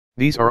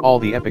These are all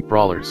the epic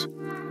brawlers.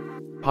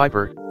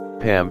 Piper,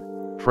 Pam,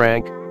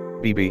 Frank,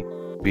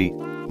 BB, B,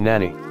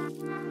 Nanny.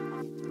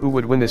 Who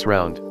would win this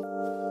round?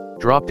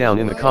 Drop down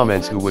in the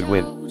comments who would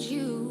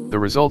win. The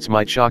results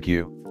might shock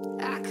you.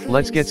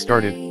 Let's get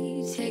started.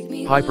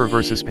 Piper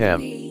versus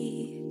Pam.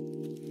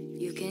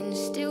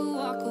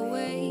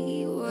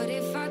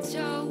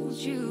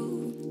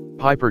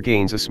 Piper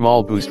gains a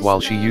small boost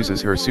while she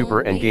uses her super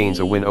and gains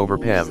a win over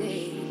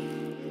Pam.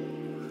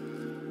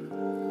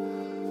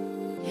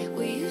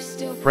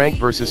 Frank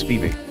versus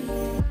BB.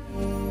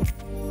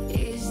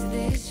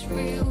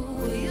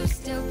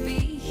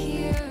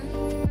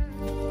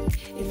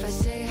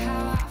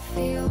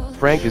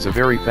 Frank is a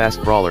very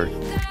fast brawler,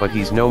 but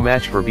he's no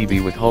match for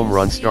BB with home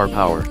run star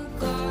power.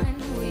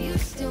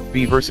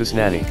 B versus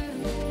Nanny.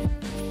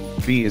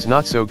 B is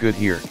not so good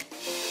here.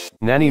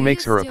 Nanny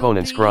makes her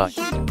opponents cry.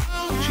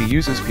 She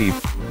uses Peep,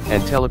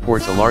 and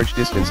teleports a large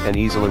distance and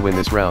easily win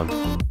this round.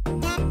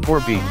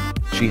 Poor B,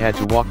 she had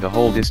to walk the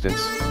whole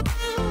distance.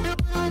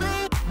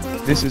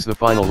 This is the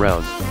final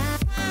round.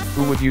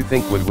 Who would you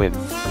think would win?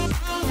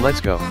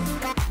 Let's go.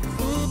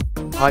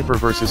 Piper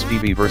versus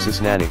BB versus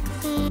Nanny.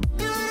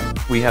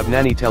 We have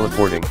Nanny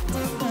teleporting.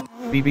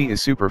 BB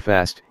is super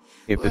fast.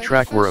 If the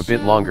track were a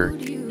bit longer,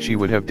 she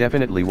would have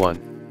definitely won.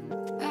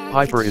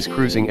 Piper is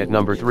cruising at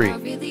number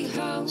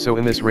 3. So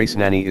in this race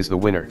Nanny is the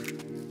winner.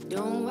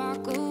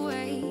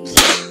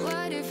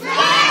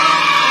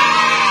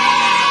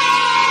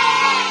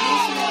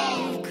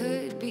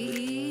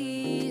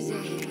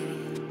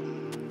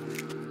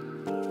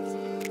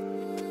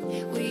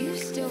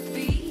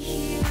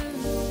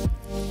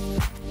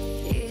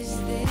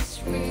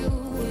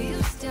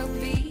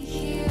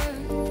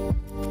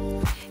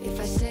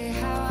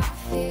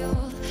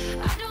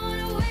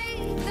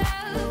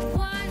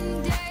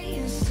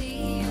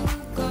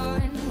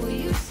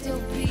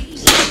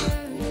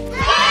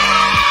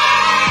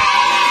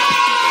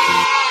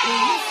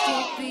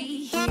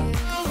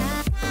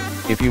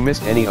 If you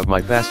missed any of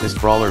my fastest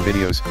brawler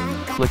videos,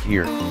 click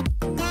here.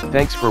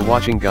 Thanks for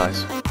watching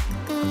guys.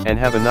 And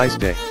have a nice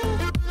day.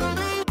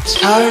 It's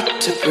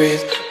hard to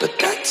breathe, but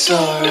that's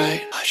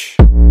alright. Hush.